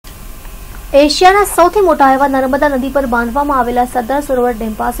એશિયાના સૌથી મોટા એવા નર્મદા નદી પર બાંધવામાં આવેલા સરદાર સરોવર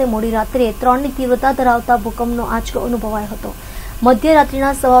ડેમ પાસે મોડી રાત્રે 3 ની તીવ્રતા ધરાવતા ભૂકંપનો આંચકો અનુભવાયો હતો। મધ્યરાત્રિના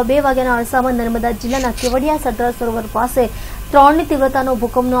 2:15 વાગ્યાના અરસામાં નર્મદા જિલ્લાના કેવડિયા સરદાર સરોવર પાસે 3 ની તીવ્રતાનો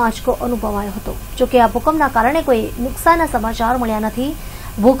ભૂકંપનો આંચકો અનુભવાયો હતો। જોકે આ ભૂકંપના કારણે કોઈ નુકસાનના સમાચાર મળ્યા નથી।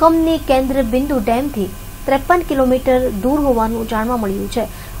 ભૂકંપની કેન્દ્ર બિંદુ ડેમથી 53 કિલોમીટર દૂર હોવાનું જાણવા મળ્યું છે।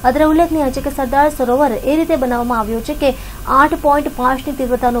 અત્રે ઉલ્લેખનીય છે કે સરદાર સરોવર એ રીતે બનાવવામાં આવ્યો છે કે 8.5 ની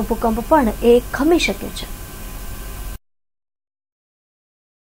તીવ્રતાનો ભૂકંપ પણ એ ખમી શકે છે।